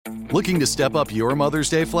Looking to step up your Mother's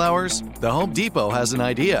Day flowers? The Home Depot has an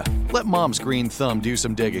idea. Let Mom's green thumb do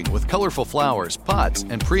some digging with colorful flowers, pots,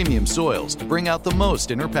 and premium soils to bring out the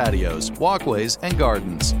most in her patios, walkways, and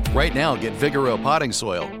gardens. Right now, get Vigoro potting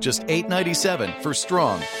soil, just $8.97 for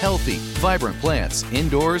strong, healthy, vibrant plants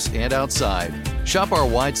indoors and outside. Shop our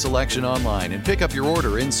wide selection online and pick up your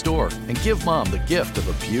order in-store and give Mom the gift of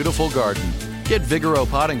a beautiful garden. Get Vigoro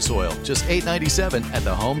potting soil, just $8.97 at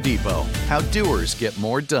the Home Depot. How doers get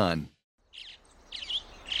more done.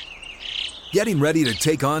 Getting ready to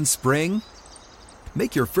take on spring?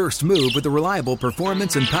 Make your first move with the reliable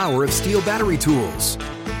performance and power of Steel battery tools.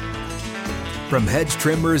 From hedge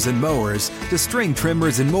trimmers and mowers to string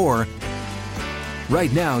trimmers and more,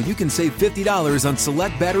 right now you can save $50 on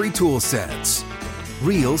select battery tool sets.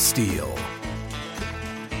 Real Steel.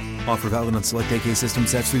 Offer valid on select AK system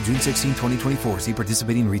sets through June 16, 2024. See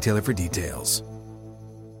participating retailer for details.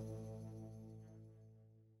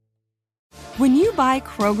 When you buy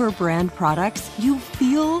Kroger brand products, you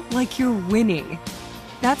feel like you're winning.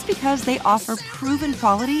 That's because they offer proven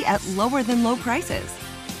quality at lower than low prices.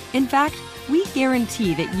 In fact, we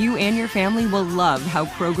guarantee that you and your family will love how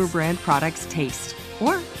Kroger brand products taste,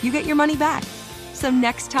 or you get your money back. So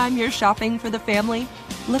next time you're shopping for the family,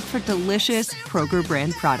 look for delicious Kroger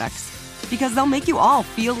brand products, because they'll make you all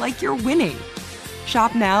feel like you're winning.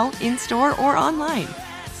 Shop now, in-store, or online.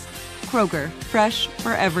 Kroger, fresh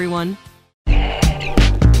for everyone.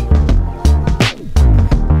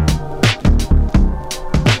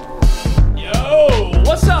 Yo,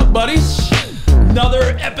 what's up, buddies?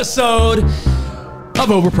 Another episode of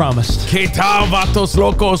Overpromised. ¿Qué tal, Vatos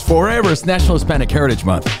Locos Forever? It's National Hispanic Heritage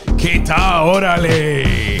Month. ¿Qué tal?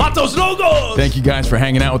 Órale. Vatos Locos! Thank you guys for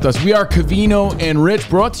hanging out with us. We are Covino and Rich,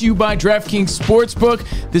 brought to you by DraftKings Sportsbook.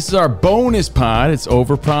 This is our bonus pod. It's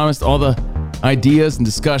Overpromised. All the ideas and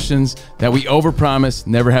discussions that we overpromise,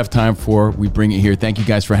 never have time for, we bring it here. Thank you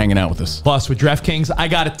guys for hanging out with us. Plus, with DraftKings, I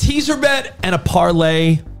got a teaser bet and a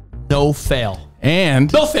parlay. No fail.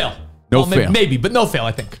 And no fail. No fail. Maybe, but no fail,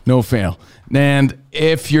 I think. No fail. And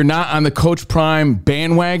if you're not on the Coach Prime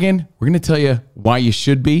bandwagon, we're going to tell you why you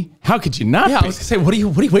should be. How could you not be? I was going to say, what are you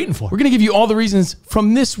waiting for? We're going to give you all the reasons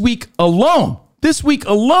from this week alone. This week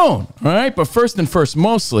alone. All right? But first and first,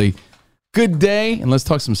 mostly, good day, and let's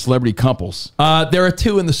talk some celebrity couples. There are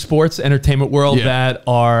two in the sports entertainment world that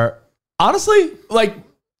are, honestly, like,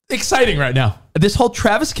 exciting right now. This whole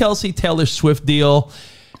Travis Kelce, Taylor Swift deal,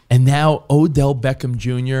 and now Odell Beckham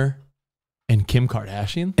Jr., and Kim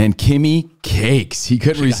Kardashian. And Kimmy cakes. He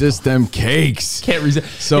couldn't resist them cakes. Can't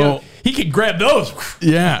resist. So you know, he could grab those.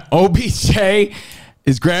 Yeah. OBJ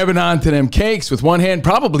is grabbing onto them cakes with one hand,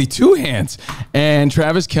 probably two hands. And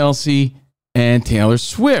Travis Kelce and Taylor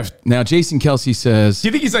Swift. Now, Jason Kelce says... Do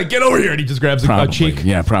you think he's like, get over here, and he just grabs a cheek?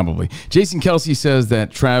 Yeah, probably. Jason Kelce says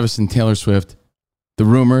that Travis and Taylor Swift, the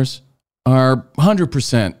rumors, are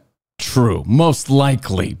 100% true. Most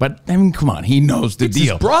likely. But, I mean, come on. He knows the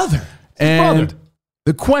deal. His brother. And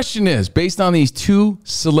the question is, based on these two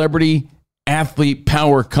celebrity athlete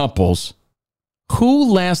power couples,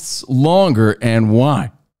 who lasts longer and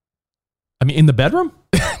why? I mean, in the bedroom?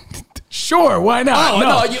 Sure, why not? Oh,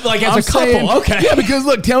 no, you, like as a couple. Okay. Yeah, because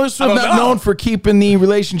look, Taylor Swift not known for keeping the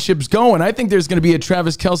relationships going. I think there's going to be a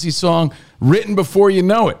Travis Kelce song written before you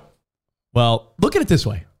know it. Well, look at it this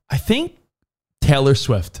way. I think Taylor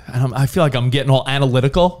Swift, and I feel like I'm getting all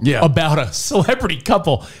analytical about a celebrity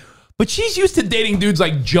couple, but she's used to dating dudes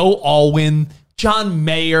like Joe Alwyn, John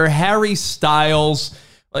Mayer, Harry Styles,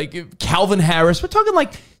 like Calvin Harris. We're talking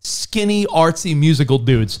like skinny, artsy, musical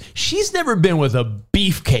dudes. She's never been with a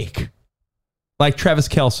beefcake like Travis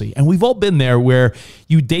Kelce. And we've all been there where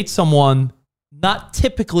you date someone not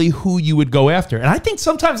typically who you would go after. And I think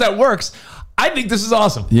sometimes that works. I think this is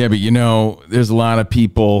awesome. Yeah, but you know, there's a lot of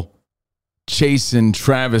people chasing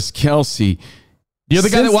Travis Kelce. You're the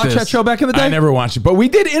guy that watched that show back in the day? I never watched it, but we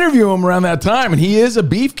did interview him around that time, and he is a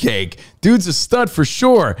beefcake. Dude's a stud for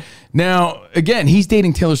sure. Now, again, he's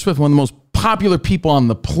dating Taylor Swift, one of the most popular people on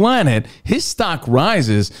the planet. His stock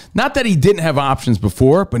rises. Not that he didn't have options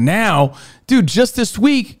before, but now, dude, just this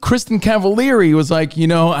week, Kristen Cavallari was like, you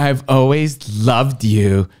know, I've always loved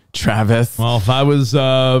you, Travis. Well, if I was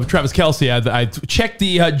Travis Kelce, I'd check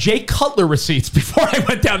the Jay Cutler receipts before I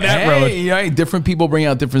went down that road. Yeah, different people bring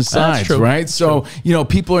out different sides, true. right? That's so, true. you know,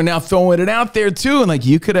 people are now throwing it out there too. And like,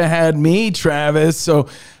 you could have had me, Travis. So,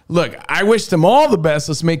 look, I wish them all the best.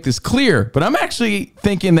 Let's make this clear. But I'm actually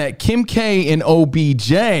thinking that Kim K and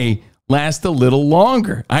OBJ last a little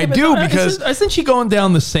longer. I do, because... Isn't she going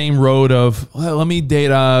down the same road of, well, let me date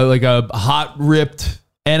like a hot, ripped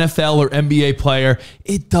NFL or NBA player?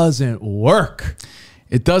 It doesn't work.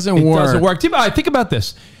 It doesn't work. It doesn't work. I think about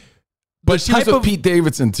this. But she was with Pete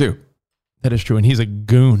Davidson, too. That is true, and he's a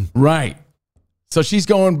goon. Right. So she's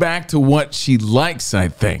going back to what she likes, I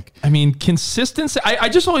think. I mean, consistency. I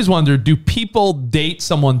just always wonder, do people date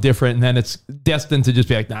someone different and then it's destined to just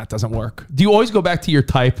be like, nah, it doesn't work? Do you always go back to your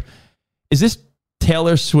type? Is this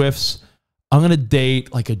Taylor Swift's, I'm going to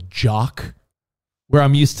date like a jock, where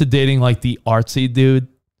I'm used to dating like the artsy dude?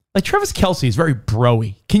 Like Travis Kelce is very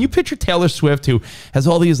bro-y. Can you picture Taylor Swift, who has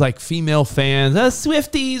all these like female fans,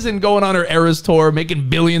 Swifties, and going on her Eras tour, making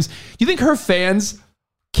billions? Do you think her fans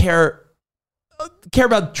care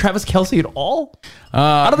about Travis Kelce at all?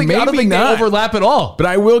 I don't think they overlap at all. But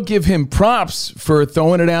I will give him props for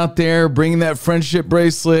throwing it out there, bringing that friendship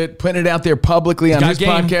bracelet, putting it out there publicly on his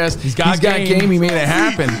podcast. He's got game. He made it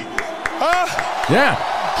happen.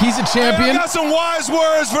 Yeah. He's a champion. I got some wise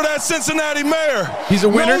words for that Cincinnati mayor. He's a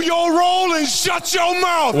winner. Know your role and shut your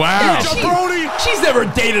mouth. Wow. She's never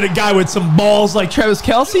dated a guy with some balls like Travis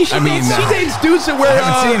Kelce. She dates dudes that wear.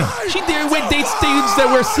 Dates dudes that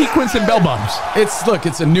wear sequins and bell bottoms.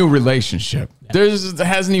 It's a new relationship. There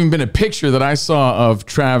hasn't even been a picture that I saw of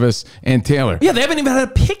Travis and Taylor. Yeah, they haven't even had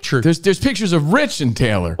a picture. There's pictures of Rich and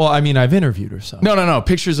Taylor. Well, I mean, I've interviewed her, so. No.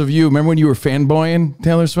 Pictures of you. Remember when you were fanboying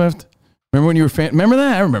Taylor Swift? Remember when you were remember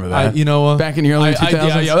that? I remember that. Back in the early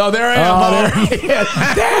 2000s. Oh, there I am. Oh, there he is.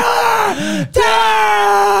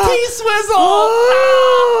 Taylor!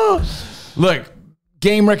 T-Swizzle! Look,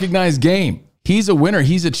 game recognized game. He's a winner.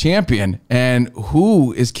 He's a champion. And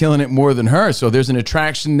who is killing it more than her? So there's an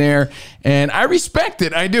attraction there. And I respect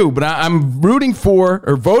it. I do. But I'm voting for,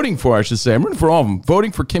 I'm rooting for all of them.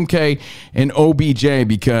 Voting for Kim K and OBJ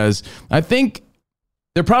because I think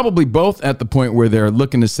they're probably both at the point where they're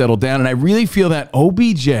looking to settle down. And I really feel that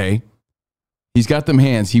OBJ, he's got them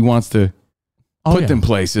hands. He wants to put them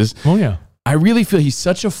places. Oh, yeah. I really feel he's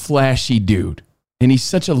such a flashy dude. And he's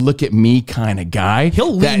such a look at me kind of guy.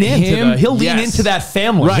 He'll lean into that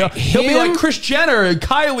family. Right. He'll be like Kris Jenner,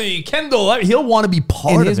 Kylie, Kendall. He'll want to be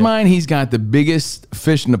part of it. In his mind, he's got the biggest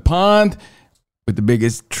fish in the pond with the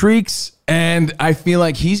biggest treeks. And I feel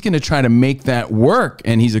like he's going to try to make that work.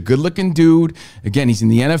 And he's a good-looking dude. Again, he's in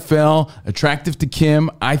the NFL, attractive to Kim.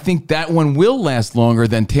 I think that one will last longer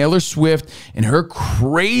than Taylor Swift and her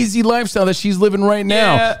crazy lifestyle that she's living right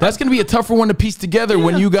now. Yeah. That's going to be a tougher one to piece together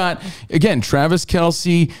when you got, again, Travis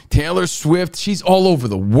Kelce, Taylor Swift. She's all over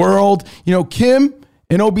the world. You know, Kim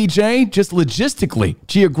and OBJ, just logistically,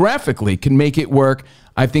 geographically, can make it work.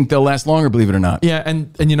 I think they'll last longer, believe it or not. Yeah,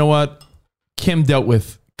 and you know what? Kim dealt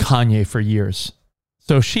with Kanye for years.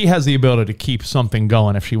 So she has the ability to keep something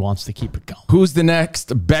going if she wants to keep it going. Who's the next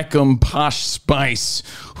Beckham Posh Spice?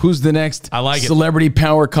 Who's the next celebrity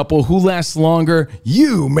power couple? Who lasts longer?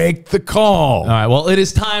 You make the call. All right, well, it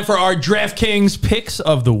is time for our DraftKings picks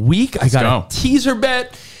of the week. I got a teaser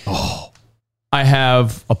bet. I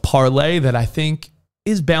have a parlay that I think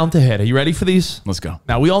is bound to hit. Are you ready for these? Let's go.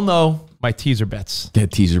 Now, we all know my teaser bets.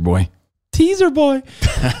 Get teaser boy. Teaser boy.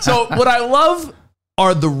 So what I love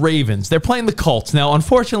are the Ravens. They're playing the Colts. Now,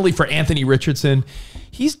 unfortunately for Anthony Richardson,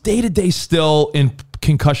 he's day-to-day still in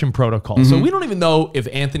concussion protocol. Mm-hmm. So we don't even know if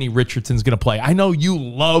Anthony Richardson's going to play. I know you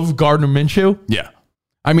love Gardner Minshew. Yeah.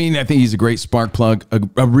 I mean, I think he's a great spark plug,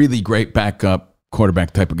 a really great backup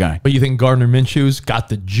quarterback type of guy. But you think Gardner Minshew's got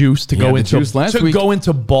the juice to go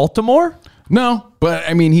into Baltimore? No, but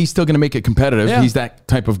I mean, he's still going to make it competitive. Yeah. He's that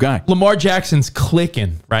type of guy. Lamar Jackson's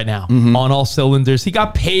clicking right now on all cylinders. He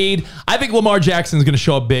got paid. I think Lamar Jackson's going to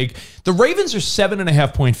show up big. The Ravens are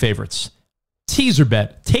 7.5-point favorites. Teaser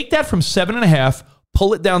bet. Take that from 7.5,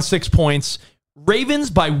 pull it down 6 points. Ravens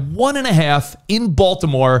by 1.5 in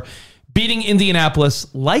Baltimore, beating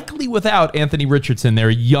Indianapolis, likely without Anthony Richardson, their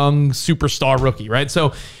young superstar rookie, right?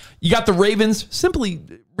 So you got the Ravens simply,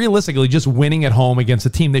 realistically, just winning at home against a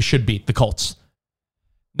team they should beat, the Colts.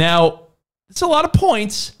 Now, it's a lot of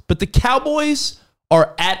points, but the Cowboys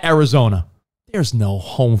are at Arizona. There's no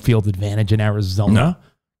home field advantage in Arizona. No.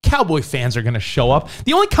 Cowboy fans are going to show up.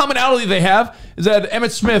 The only commonality they have is that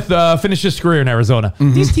Emmitt Smith finished his career in Arizona.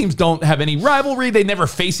 Mm-hmm. These teams don't have any rivalry. They never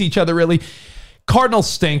face each other, really. Cardinals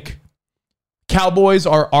stink. Cowboys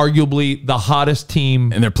are arguably the hottest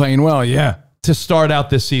team. And they're playing well, yeah. To start out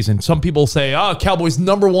this season. Some people say, Cowboys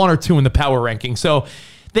number 1 or 2 in the power ranking. So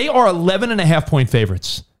they are 11.5-point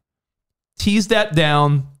favorites. Tease that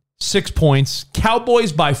down 6 points.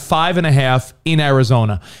 Cowboys by 5.5 in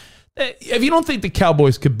Arizona. If you don't think the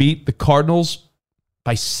Cowboys could beat the Cardinals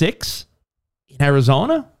by 6 in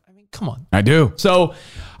Arizona, I mean, come on. I do. So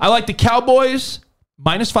I like the Cowboys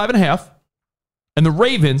minus 5.5 and the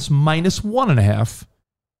Ravens minus 1.5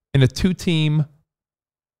 in a 2-team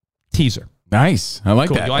teaser. Nice. I like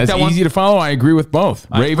Cool. that. You like That's that one? easy to follow. I agree with both.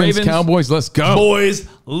 Ravens, Cowboys, let's go. Boys,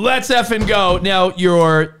 let's effing go. Now,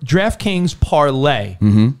 your DraftKings parlay.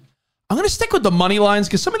 Mm-hmm. I'm going to stick with the money lines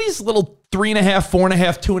because some of these little 3.5,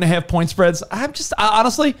 4.5, 2.5 point spreads,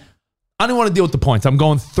 honestly, I don't want to deal with the points. I'm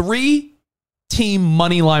going 3-team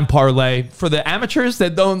money line parlay for the amateurs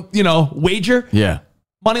that don't, wager. Yeah.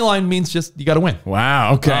 Money line means just you got to win.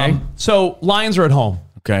 Wow. Okay. So Lions are at home.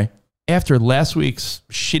 Okay. After last week's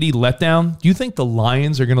shitty letdown, do you think the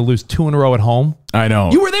Lions are going to lose 2 in a row at home? I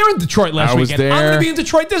know. You were there in Detroit last weekend. There. I'm going to be in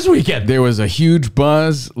Detroit this weekend. There was a huge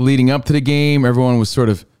buzz leading up to the game. Everyone was sort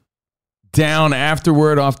of down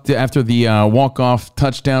afterward after the walk-off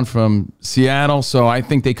touchdown from Seattle. So I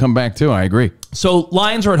think they come back too. I agree. So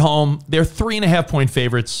Lions are at home. They're 3.5 point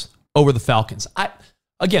favorites over the Falcons.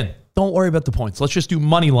 Again, don't worry about the points. Let's just do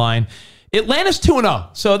money line. Atlanta's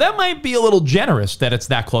 2-0. So that might be a little generous that it's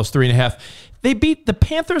that close, 3.5. They beat the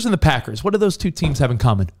Panthers and the Packers. What do those two teams have in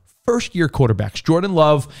common? First-year quarterbacks, Jordan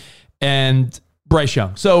Love and Bryce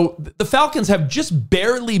Young. So the Falcons have just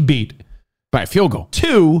barely beat by a field goal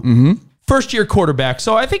 2 first-year quarterbacks.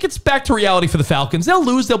 So I think it's back to reality for the Falcons. They'll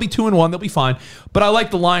lose. They'll be 2-1. They'll be fine. But I like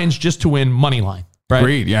the Lions just to win money line. Right?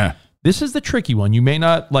 Agreed, yeah. This is the tricky one. You may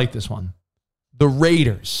not like this one. The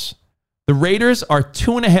Raiders. The Raiders are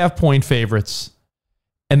 2.5 point favorites,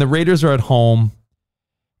 and the Raiders are at home.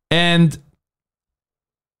 And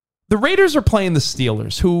the Raiders are playing the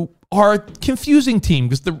Steelers, who are a confusing team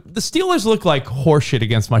because the Steelers look like horseshit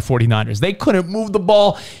against my 49ers. They couldn't move the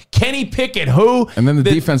ball. Kenny Pickett, who? And then the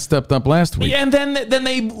defense stepped up last week. Yeah, and then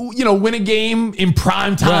they win a game in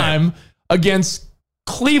prime time against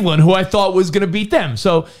Cleveland, who I thought was going to beat them.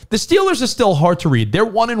 So the Steelers are still hard to read. They're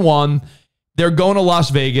 1-1. They're going to Las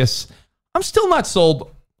Vegas. I'm still not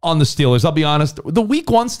sold on the Steelers, I'll be honest. The week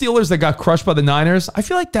 1 Steelers that got crushed by the Niners, I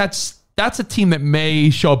feel like that's a team that may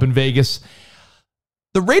show up in Vegas.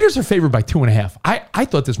 The Raiders are favored by 2.5. I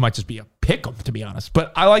thought this might just be a pick 'em, to be honest,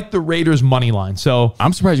 but I like the Raiders money line. So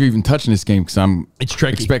I'm surprised you're even touching this game because it's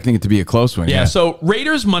tricky. Expecting it to be a close one. Yeah, so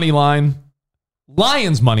Raiders money line,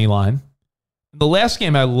 Lions money line. The last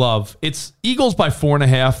game I love, it's Eagles by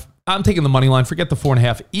 4.5. I'm taking the money line. Forget the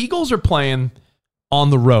 4.5. Eagles are playing on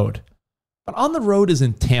the road. But on the road is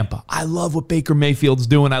in Tampa. I love what Baker Mayfield's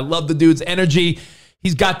doing. I love the dude's energy.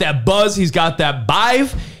 He's got that buzz. He's got that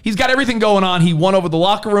vibe. He's got everything going on. He won over the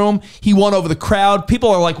locker room. He won over the crowd. People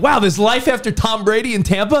are like, wow, there's life after Tom Brady in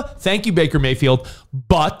Tampa. Thank you, Baker Mayfield.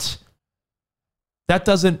 But that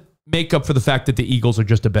doesn't make up for the fact that the Eagles are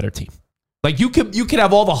just a better team. Like you could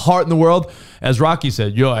have all the heart in the world. As Rocky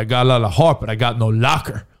said, I got a lot of heart, but I got no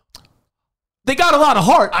locker. They got a lot of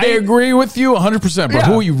heart. I agree with you 100%. But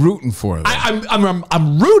who are you rooting for?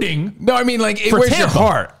 I'm rooting. No, I mean, like, for where's Tampa. your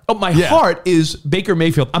heart? Oh, my heart is Baker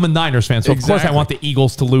Mayfield. I'm a Niners fan, so of course I want the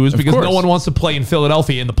Eagles to lose because no one wants to play in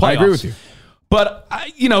Philadelphia in the playoffs. I agree with you. But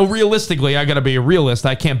realistically, I got to be a realist.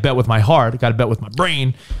 I can't bet with my heart. I got to bet with my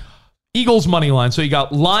brain. Eagles money line. So you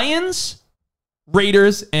got Lions,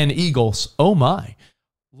 Raiders, and Eagles. Oh my!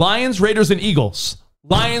 Lions, Raiders, and Eagles.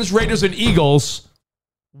 Lions, Raiders, and Eagles.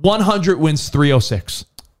 100 wins 306.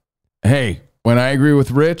 Hey, when I agree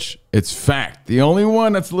with Rich, it's fact. The only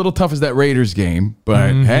one that's a little tough is that Raiders game.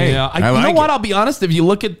 But hey, yeah. You know what? I'll be honest. If you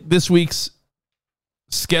look at this week's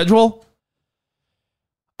schedule,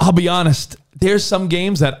 I'll be honest. There's some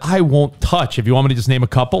games that I won't touch. If you want me to just name a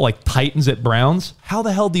couple, like Titans at Browns, how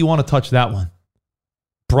the hell do you want to touch that one?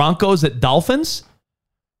 Broncos at Dolphins?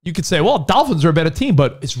 You could say, well, Dolphins are a better team,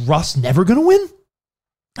 but is Russ never going to win?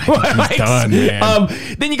 I think he's done,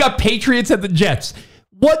 man. Then you got Patriots at the Jets.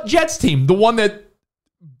 What Jets team? The one that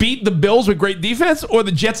beat the Bills with great defense, or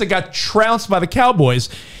the Jets that got trounced by the Cowboys?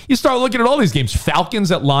 You start looking at all these games.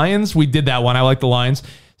 Falcons at Lions. We did that one. I like the Lions.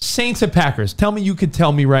 Saints at Packers. Tell me you could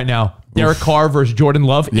tell me right now. Derek Carr versus Jordan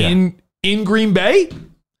Love in Green Bay?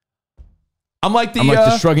 I'm like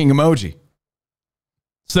the shrugging emoji.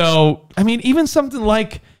 So, I mean, even something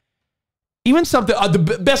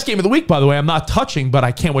the best game of the week, by the way, I'm not touching, but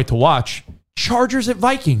I can't wait to watch. Chargers at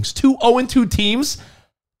Vikings. 2 0-2 teams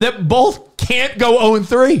that both can't go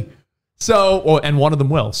 0-3. So, and one of them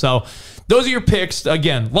will. So, those are your picks.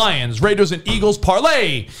 Again, Lions, Raiders, and Eagles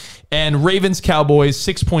parlay. And Ravens, Cowboys,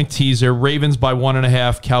 6-point teaser. Ravens by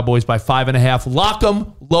 1.5, Cowboys by 5.5. Lock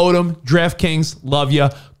them, load them. DraftKings, love ya.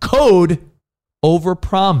 Code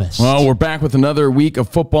Overpromised. Well, we're back with another week of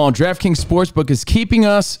football. DraftKings Sportsbook is keeping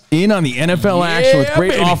us in on the NFL action with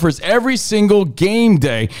great offers every single game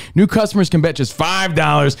day. New customers can bet just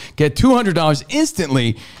 $5, get $200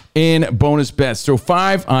 instantly in bonus bets. So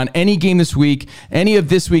 5 on any game this week. Any of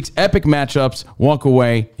this week's epic matchups, walk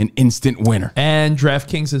away an instant winner. And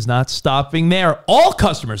DraftKings is not stopping there. All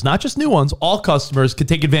customers, not just new ones, all customers can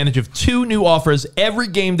take advantage of 2 new offers every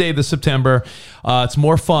game day this September. It's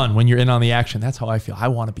more fun when you're in on the action. That's how I feel. I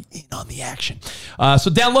want to be in on the action. So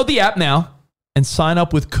download the app now and sign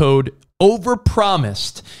up with code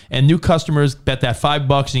Overpromised. And new customers bet that $5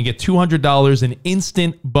 and you get $200 in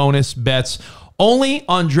instant bonus bets. Only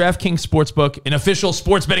on DraftKings Sportsbook, an official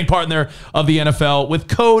sports betting partner of the NFL. With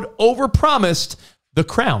code Overpromised, the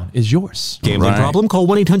crown is yours. Gambling problem? Call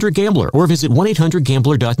 1-800-GAMBLER or visit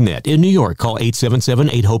 1-800-GAMBLER.net. In New York, call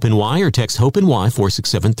 877-8-HOPE-NY or text HOPE-NY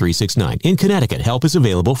 467-369. In Connecticut, help is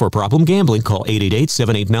available for problem gambling. Call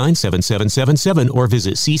 888-789-7777 or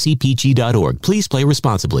visit ccpg.org. Please play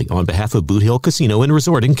responsibly. On behalf of Boot Hill Casino and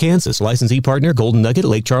Resort in Kansas, licensee partner Golden Nugget,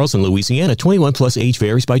 Lake Charles, and Louisiana. 21 plus age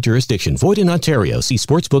varies by jurisdiction. Void in Ontario. See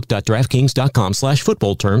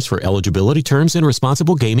sportsbook.draftkings.com/football terms for eligibility terms and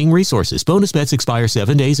responsible gaming resources. Bonus bets expire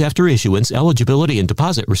 7 days after issuance. Eligibility and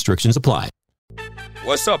deposit restrictions apply.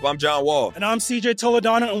 What's up? I'm John Wall. And I'm CJ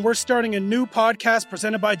Toledano, and we're starting a new podcast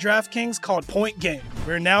presented by DraftKings called Point Game.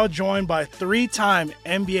 We're now joined by 3-time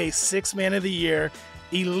NBA Sixth Man of the Year,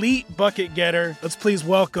 elite bucket getter. Let's please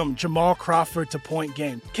welcome Jamal Crawford to Point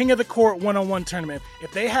Game. King of the Court one-on-one tournament.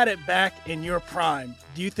 If they had it back in your prime,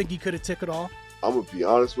 do you think you could have took it all? I'm going to be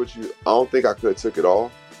honest with you. I don't think I could have took it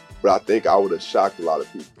all, but I think I would have shocked a lot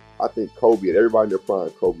of people. I think Kobe and everybody in their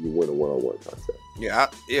prime, Kobe would win a one-on-one contest.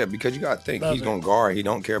 Yeah, because you got to think. He's going to guard. He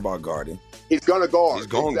don't care about guarding. He's going to guard. He's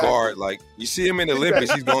going to guard. Like, you see him in the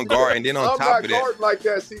Olympics, he's going to guard. And then on top of that. I'm not guarding like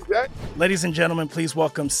that, CJ. Ladies and gentlemen, please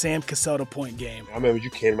welcome Sam Cassell to Point Game. I remember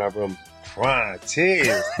you came out from prime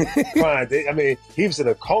 10. I mean, he was in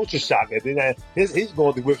a culture shock. And then he's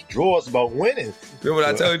going through withdrawals about winning. Remember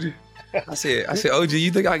what I told you? I said, OG,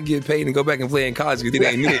 you think I can get paid and go back and play in college because it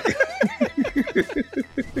ain't it?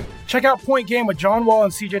 Check out Point Game with John Wall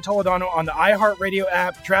and CJ Toledano on the iHeartRadio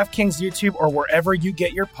app, DraftKings YouTube, or wherever you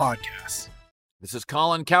get your podcasts. This is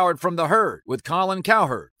Colin Cowherd from The Herd with Colin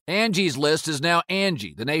Cowherd. Angie's List is now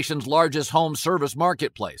Angie, the nation's largest home service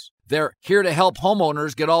marketplace. They're here to help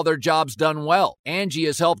homeowners get all their jobs done well. Angie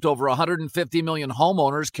has helped over 150 million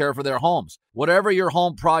homeowners care for their homes. Whatever your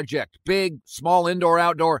home project, big, small, indoor,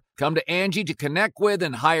 outdoor, come to Angie to connect with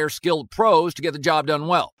and hire skilled pros to get the job done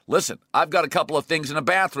well. Listen, I've got a couple of things in a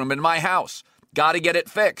bathroom in my house. Got to get it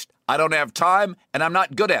fixed. I don't have time, and I'm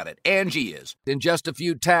not good at it. Angie is. In just a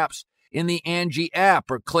few taps in the Angie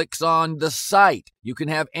app or clicks on the site, you can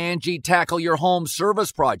have Angie tackle your home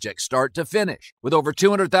service project start to finish. With over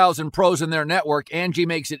 200,000 pros in their network, Angie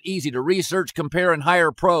makes it easy to research, compare, and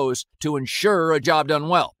hire pros to ensure a job done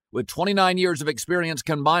well. With 29 years of experience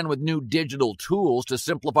combined with new digital tools to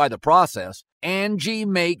simplify the process, Angie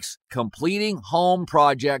makes completing home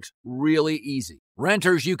projects really easy.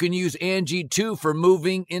 Renters, you can use Angie too for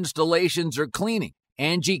moving, installations, or cleaning.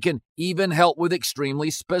 Angie can even help with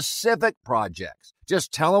extremely specific projects.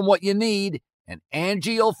 Just tell them what you need, and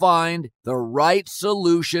Angie will find the right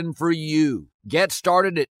solution for you. Get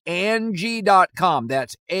started at Angie.com.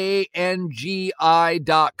 That's ANGI.com.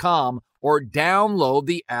 Or download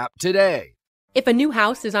the app today. If a new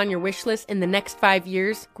house is on your wish list in the next 5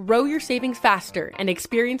 years, grow your savings faster and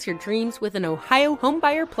experience your dreams with an Ohio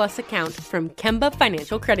Homebuyer Plus account from Kemba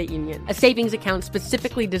Financial Credit Union. A savings account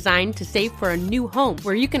specifically designed to save for a new home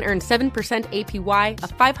where you can earn 7% APY,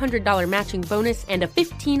 a $500 matching bonus, and a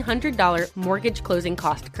 $1,500 mortgage closing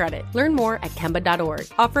cost credit. Learn more at Kemba.org.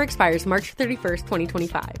 Offer expires March 31st,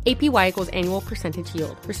 2025. APY equals annual percentage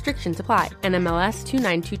yield. Restrictions apply. NMLS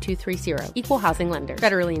 292230. Equal housing lender.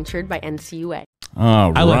 Federally insured by NCUA.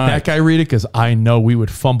 I let that guy read it because I know we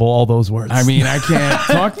would fumble all those words. I mean, I can't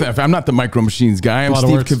talk that. I'm not the Micro Machines guy. I'm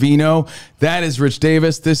Steve Covino. That is Rich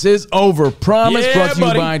Davis. This is Overpromised, brought to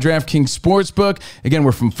you by DraftKings Sportsbook. Again,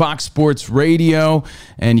 we're from Fox Sports Radio,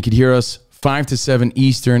 and you can hear us 5 to 7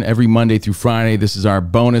 Eastern every Monday through Friday. This is our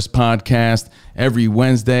bonus podcast every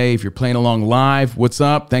Wednesday. If you're playing along live, what's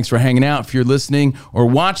up? Thanks for hanging out. If you're listening or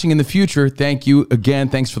watching in the future, thank you again.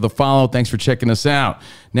 Thanks for the follow. Thanks for checking us out.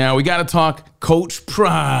 Now, we got to talk Coach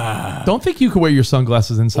Prime. Don't think you can wear your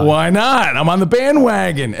sunglasses inside. Why not? I'm on the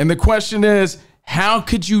bandwagon. And the question is, how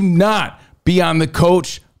could you not be on the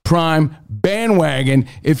Coach Prime bandwagon?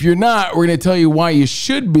 If you're not, we're going to tell you why you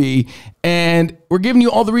should be. And we're giving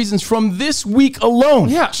you all the reasons from this week alone.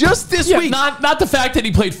 Yeah. Just this week. Not the fact that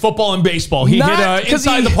he played football and baseball. He hit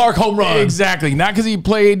inside the park home run. Exactly. Not because he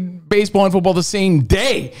played baseball and football the same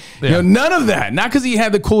day. Yeah. You know, none of that. Not because he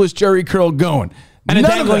had the coolest Jerry curl going. And a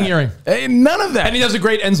dangling earring. None of that. And he does a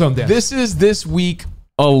great end zone dance. This is this week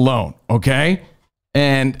alone, okay?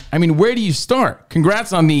 And, I mean, where do you start?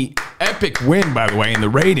 Congrats on the epic win, by the way, in the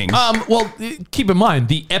ratings. Well, keep in mind,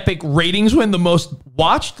 the epic ratings win, the most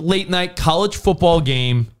watched late-night college football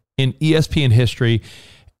game in ESPN history.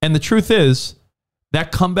 And the truth is,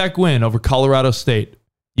 that comeback win over Colorado State,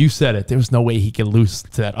 you said it. There was no way he could lose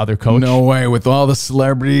to that other coach. No way. With all the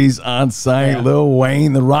celebrities on site, Lil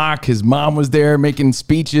Wayne, The Rock, his mom was there making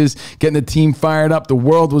speeches, getting the team fired up. The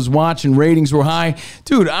world was watching. Ratings were high.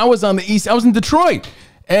 Dude, I was on the East. I was in Detroit.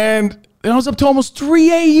 And I was up to almost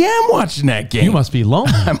 3 a.m. watching that game. You must be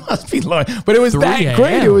lonely. I must be lonely. But it was that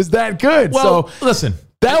great. It was that good. Well, so listen.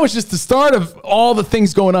 That was just the start of all the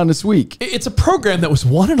things going on this week. It's a program that was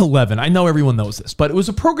 1-11. I know everyone knows this, but it was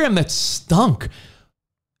a program that stunk.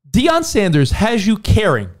 Deion Sanders has you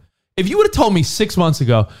caring. If you would have told me 6 months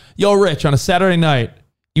ago, yo, Rich, on a Saturday night,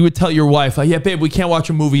 you would tell your wife, yeah, babe, we can't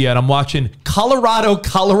watch a movie yet. I'm watching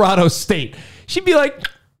Colorado State. She'd be like,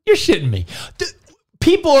 you're shitting me.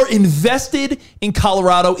 People are invested in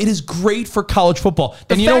Colorado. It is great for college football.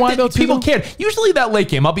 And you know why, though, people cared. Usually that late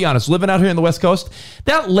game, I'll be honest, living out here in the West Coast,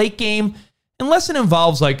 that late game, unless it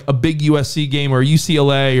involves like a big USC game or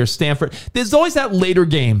UCLA or Stanford, there's always that later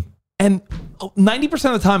game. And 90%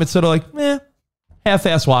 of the time, it's sort of like,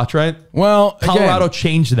 half-ass watch, right? Well, Colorado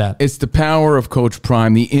changed that. It's the power of Coach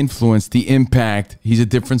Prime, the influence, the impact. He's a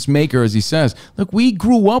difference maker, as he says. Look, we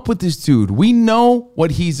grew up with this dude. We know what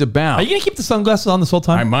he's about. Are you going to keep the sunglasses on this whole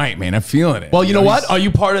time? I might, man. I'm feeling it. Well, you know what? Are you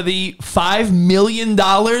part of the $5 million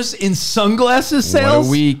in sunglasses sales? What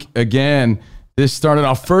a week. Again, this started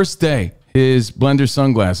off first day, his Blender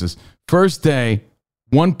sunglasses. First day,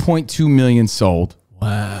 1.2 million sold.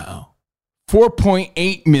 Wow.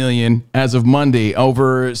 4.8 million as of Monday,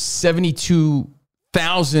 over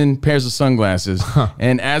 72,000 pairs of sunglasses.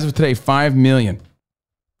 And as of today, 5 million.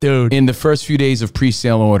 Dude. In the first few days of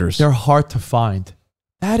pre-sale orders. They're hard to find.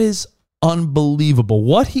 That is unbelievable.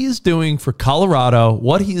 What he is doing for Colorado,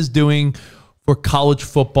 what he is doing for college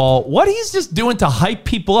football, what he's just doing to hype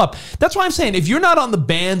people up. That's why I'm saying, if you're not on the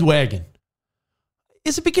bandwagon,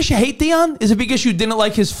 is it because you hate Deion? Is it because you didn't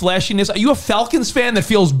like his flashiness? Are you a Falcons fan that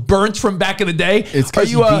feels burnt from back in the day? It's because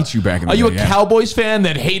he beat you back in the day. Are you a Cowboys fan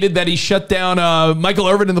that hated that he shut down Michael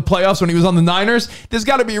Irvin in the playoffs when he was on the Niners? There's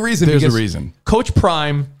got to be a reason. There's a reason. Coach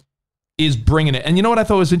Prime is bringing it. And you know what I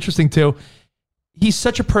thought was interesting too? He's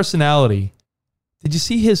such a personality. Did you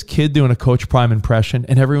see his kid doing a Coach Prime impression?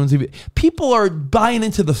 And people are buying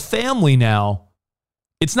into the family now.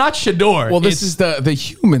 It's not Shador. Well, this is the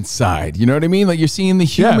human side. You know what I mean? Like, you're seeing the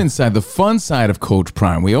human side, the fun side of Coach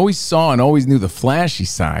Prime. We always saw and always knew the flashy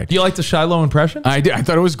side. Do you like the Shiloh impression? I did. I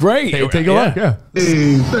thought it was great. Hey, take a look. Yeah.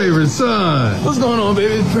 Hey, favorite son. What's going on,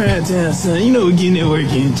 baby? It's prime time, son. You know we're getting it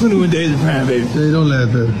working. 21 days of prime, baby. Hey, don't laugh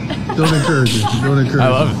at it. Don't encourage it. Don't encourage it. I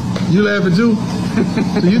love it. You laughing too?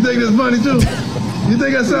 So you think that's funny too? You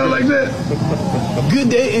think I sound like that?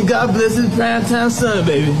 Good day and God bless his prime time son,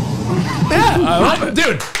 baby. Yeah, I love it.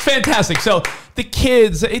 Dude, fantastic. So the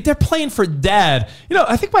kids, they're playing for dad. You know,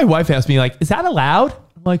 I think my wife asked me, like, is that allowed?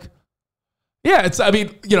 I'm like, yeah,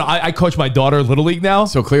 I coach my daughter Little League now.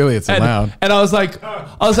 So clearly it's allowed. And I was like,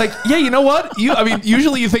 yeah, you know what?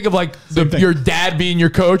 Usually you think of like your dad being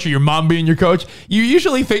your coach or your mom being your coach. You're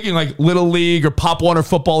usually thinking like Little League or Pop Warner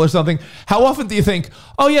football or something. How often do you think,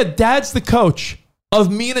 oh yeah, dad's the coach of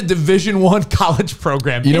me in a Division I college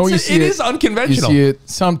program? You know, it is unconventional. You see it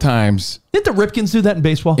sometimes. Didn't the Ripkins do that in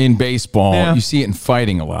baseball? In baseball, yeah. You see it in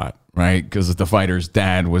fighting a lot, right? Because the fighter's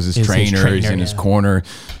dad was his trainer. He's in his corner.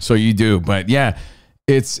 So you do. But yeah,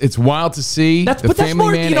 it's wild to see the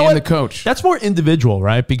family man and the coach. That's more individual,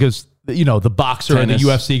 right? Because, you know, the boxer and the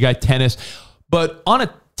UFC guy, tennis. But on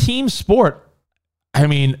a team sport, I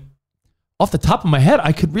mean, off the top of my head,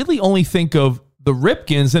 I could really only think of the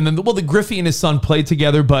Ripkins, and then, the Griffey and his son played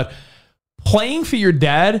together, but playing for your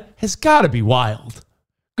dad has got to be wild.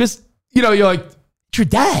 Because, you know, you're like, it's your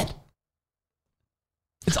dad.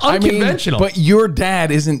 It's unconventional. But your dad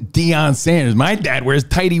isn't Deion Sanders. My dad wears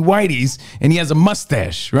tighty whities, and he has a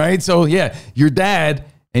mustache, right? So, yeah, your dad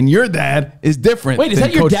and your dad is different. Wait, is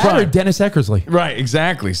that your dad or Dennis Eckersley? Right,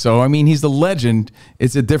 exactly. So, I mean, he's the legend.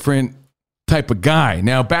 It's a different type of guy.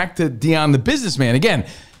 Now, back to Deion the businessman. Again,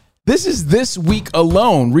 this is this week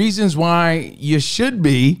alone. Reasons why you should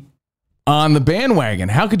be on the bandwagon.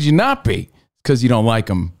 How could you not be? Because you don't like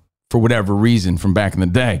him for whatever reason from back in the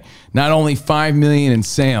day. Not only 5 million in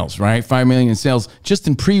sales, right? 5 million in sales just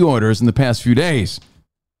in pre-orders in the past few days.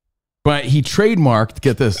 But he trademarked,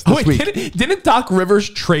 get this week. Didn't Doc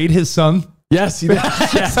Rivers trade his son? Yes, he did.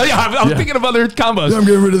 Yeah. So, I'm thinking of other combos. Yeah, I'm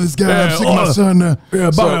getting rid of this guy. I'm sick of my son now.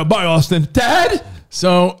 Yeah, bye, Austin. Dad?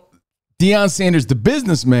 So Deion Sanders, the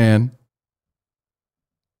businessman,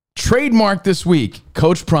 Trademark this week,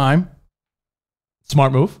 Coach Prime.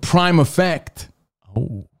 Smart move. Prime Effect.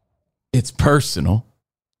 Oh. It's personal.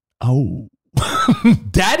 Oh.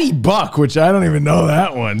 Daddy Buck, which I don't even know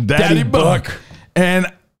that one. Daddy Buck. And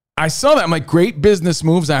I saw that. I'm like, great business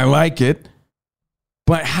moves. I like it.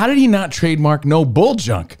 But how did he not trademark no bull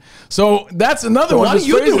junk? So that's another one. Why do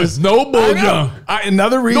you do is no bull junk?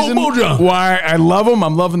 Another reason why I love him.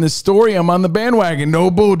 I'm loving this story. I'm on the bandwagon.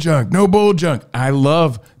 No bull junk. No bull junk. I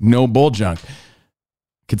love no bull junk.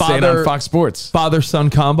 Could say it on Fox Sports. Father-son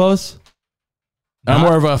combos. I'm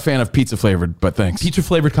more of a fan of pizza flavored, but thanks. Pizza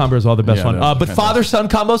flavored combos are the best one. But fantastic. father-son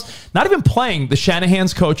combos, not even playing. The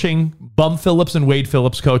Shanahan's coaching, Bum Phillips and Wade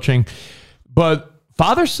Phillips coaching. But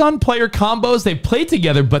father-son player combos, they play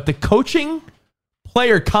together, but the coaching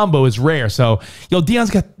player combo is rare. So,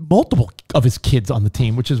 Deion's got multiple of his kids on the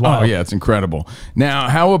team, which is wild. Oh, yeah, it's incredible. Now,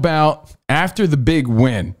 how about after the big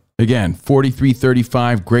win? Again,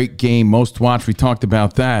 43-35, great game, most watched. We talked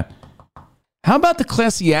about that. How about the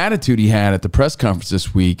classy attitude he had at the press conference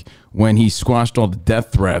this week when he squashed all the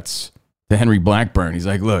death threats to Henry Blackburn? He's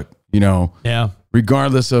like, look,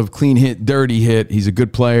 regardless of clean hit, dirty hit, he's a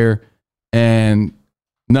good player, and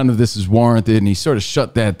none of this is warranted, and he sort of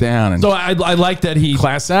shut that down. And so I like that he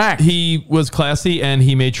class act. He was classy, and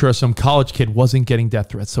he made sure some college kid wasn't getting death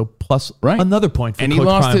threats. So plus another point for and Coach he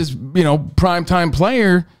lost Prime. his primetime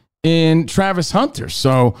player in Travis Hunter.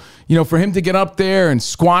 So for him to get up there and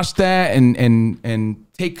squash that and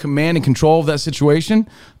take command and control of that situation,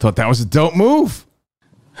 thought that was a dope move.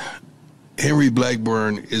 Henry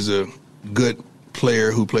Blackburn is a good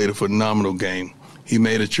player who played a phenomenal game. He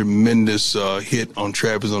made a tremendous hit on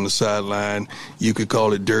Travis on the sideline. You could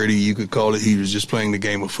call it dirty. You could call it he was just playing the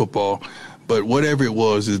game of football. But whatever it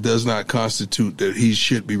was, it does not constitute that he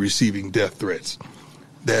should be receiving death threats.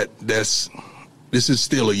 This is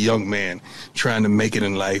still a young man trying to make it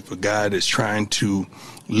in life, a guy that's trying to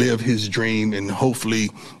live his dream and hopefully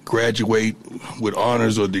graduate with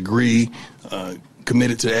honors or degree,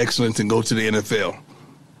 committed to excellence and go to the NFL.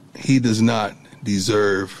 He does not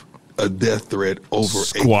deserve a death threat over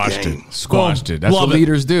Squashed a game. it. Squashed it. That's what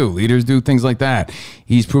leaders do. Leaders do things like that.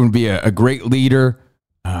 He's proven to be a great leader,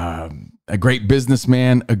 a great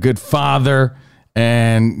businessman, a good father,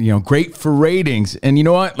 and great for ratings. And you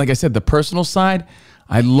know what? Like I said, the personal side,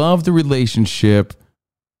 I love the relationship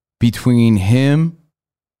between him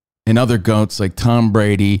and other GOATs like Tom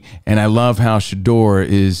Brady, and I love how Shador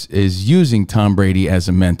is using Tom Brady as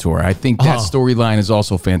a mentor. I think that storyline is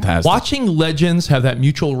also fantastic. Watching legends have that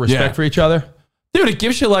mutual respect for each other. Dude, it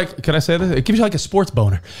gives you can I say this? It gives you like a sports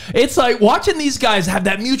boner. It's like watching these guys have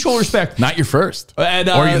that mutual respect. Not your first. And,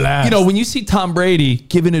 or your last. When you see Tom Brady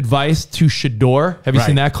giving advice to Shador, have you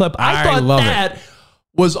seen that clip? I thought that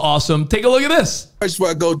was awesome. Take a look at this. Before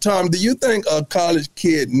I go, Tom, do you think a college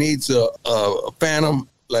kid needs a Phantom,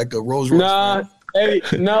 like a Rolls Royce? Nah,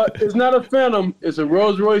 no, it's not a Phantom. It's a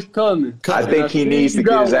Rolls Royce Cullinan. I think he needs to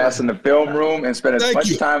get his ass in the film room and spend as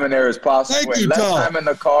much time in there as possible. And less time in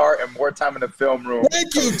the car and more time in the film room.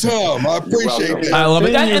 Thank you, Tom. I appreciate that. I love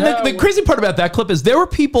it. And the crazy part about that clip is there were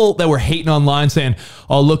people that were hating online saying,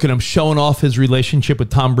 oh, look at him showing off his relationship with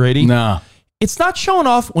Tom Brady. Nah. It's not showing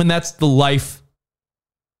off when that's the life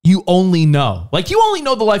you only know. Like, you only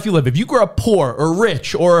know the life you live. If you grew up poor or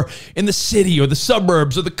rich or in the city or the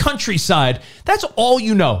suburbs or the countryside, that's all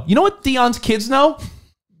you know. You know what Deion's kids know?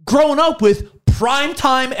 Growing up with prime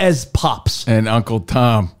time as pops. And Uncle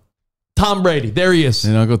Tom. Tom Brady. There he is.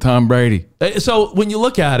 And Uncle Tom Brady. So when you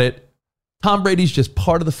look at it, Tom Brady's just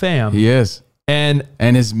part of the fam. He is. And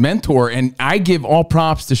his mentor. And I give all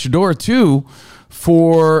props to Shador, too,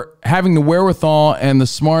 for having the wherewithal and the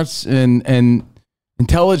smarts and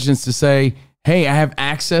intelligence to say, hey, I have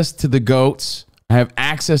access to the GOATs. I have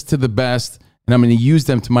access to the best, and I'm going to use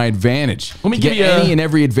them to my advantage. Let me give you any and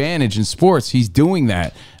every advantage in sports. He's doing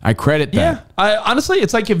that. I credit that. Yeah. Honestly,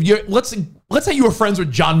 it's like if you're, let's say you were friends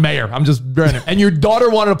with John Mayer. I'm just random. And your daughter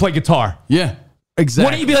wanted to play guitar. Yeah, exactly.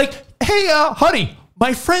 Wouldn't you be like, hey, honey,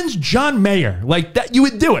 my friend's John Mayer. Like that, you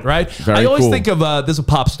would do it, right? I always think of, there's a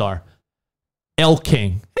pop star. Elle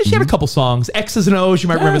King. She had a couple songs. X's and O's. You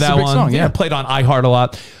might remember that one. Song, yeah. Played on iHeart a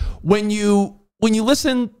lot. When you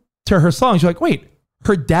listen to her songs, you're like, wait,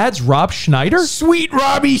 her dad's Rob Schneider? Sweet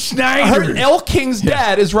Robbie Schneider. Her Elle King's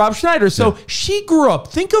dad is Rob Schneider. So she grew up.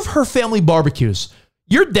 Think of her family barbecues.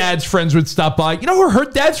 Your dad's friends would stop by. You know who her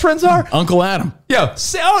dad's friends are? Uncle Adam. Yeah.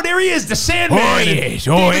 Oh, there he is, the Sandman. Oh, yes.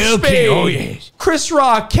 Oh, Elle King. Oh, yes. Chris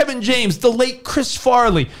Rock, Kevin James, the late Chris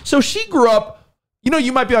Farley. So she grew up.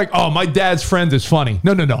 You might be like, oh, my dad's friend is funny.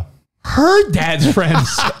 No. Her dad's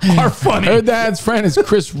friends are funny. Her dad's friend is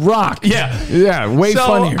Chris Rock. Yeah, way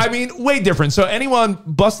funnier. I mean, way different. So anyone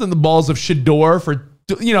busting the balls of Shador for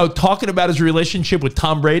talking about his relationship with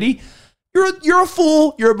Tom Brady, you're a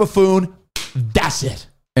fool. You're a buffoon. That's it.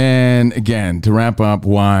 And again, to wrap up,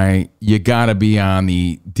 why you got to be on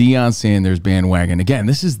the Deion Sanders bandwagon. Again,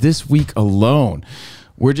 this is this week alone.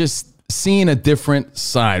 We're just seeing a different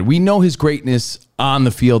side. We know his greatness on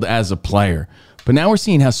the field as a player, but now we're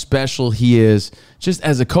seeing how special he is just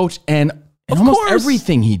as a coach and almost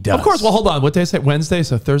everything he does. Of course. Well, hold on. What day is it? Wednesday?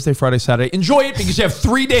 So Thursday, Friday, Saturday. Enjoy it because you have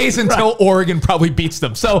 3 days until Oregon probably beats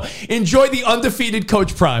them. So enjoy the undefeated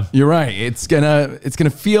Coach Prime. You're right. It's gonna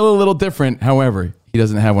feel a little different. However, he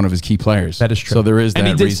doesn't have one of his key players. That is true. So there is that and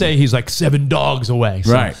he did reason. say he's like 7 dogs away.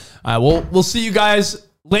 So, right. We'll see you guys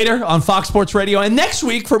later on Fox Sports Radio and next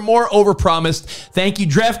week for more Overpromised. Thank you,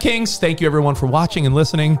 DraftKings. Thank you, everyone, for watching and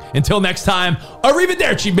listening. Until next time,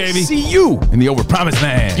 arrivederci, baby. See you in the Overpromised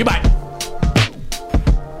land. Goodbye.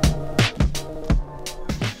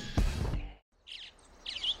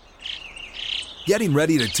 Getting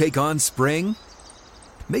ready to take on spring?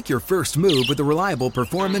 Make your first move with the reliable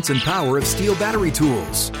performance and power of Steel battery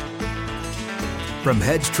tools. From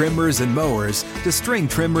hedge trimmers and mowers to string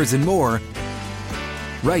trimmers and more,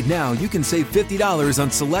 right now you can save $50 on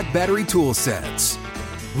select battery tool sets.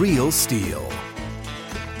 Real Steel.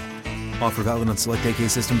 Offer valid on select AK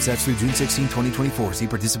system sets through June 16, 2024. See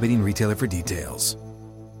participating retailer for details.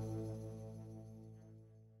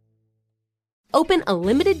 Open a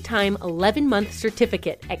limited-time 11-month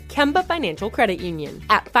certificate at Kemba Financial Credit Union.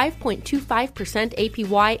 At 5.25%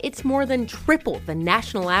 APY, it's more than triple the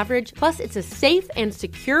national average, plus it's a safe and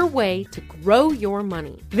secure way to grow your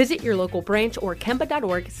money. Visit your local branch or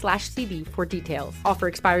kemba.org/CD for details. Offer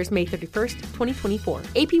expires May 31st, 2024.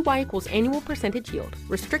 APY equals annual percentage yield.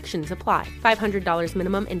 Restrictions apply. $500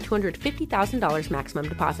 minimum and $250,000 maximum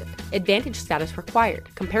deposit. Advantage status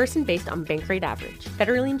required. Comparison based on bank rate average.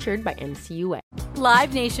 Federally insured by NCUA.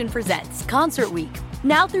 Live Nation presents Concert Week.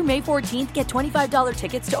 Now through May 14th, get $25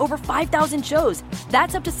 tickets to over 5,000 shows.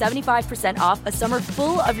 That's up to 75% off a summer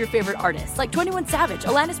full of your favorite artists like 21 Savage,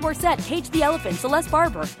 Alanis Morissette, Cage the Elephant, Celeste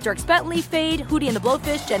Barber, Dierks Bentley, Fade, Hootie and the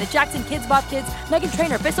Blowfish, Janet Jackson, Kids Bop Kids, Meghan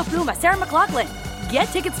Trainor, Bissell Pluma, Sarah McLachlan. Get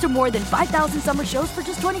tickets to more than 5,000 summer shows for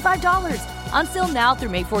just $25. Until now through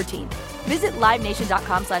May 14th. Visit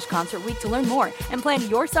livenation.com/concertweek to learn more and plan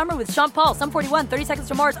your summer with Sean Paul, Sum 41, 30 Seconds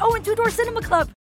to Mars, and Two Door Cinema Club.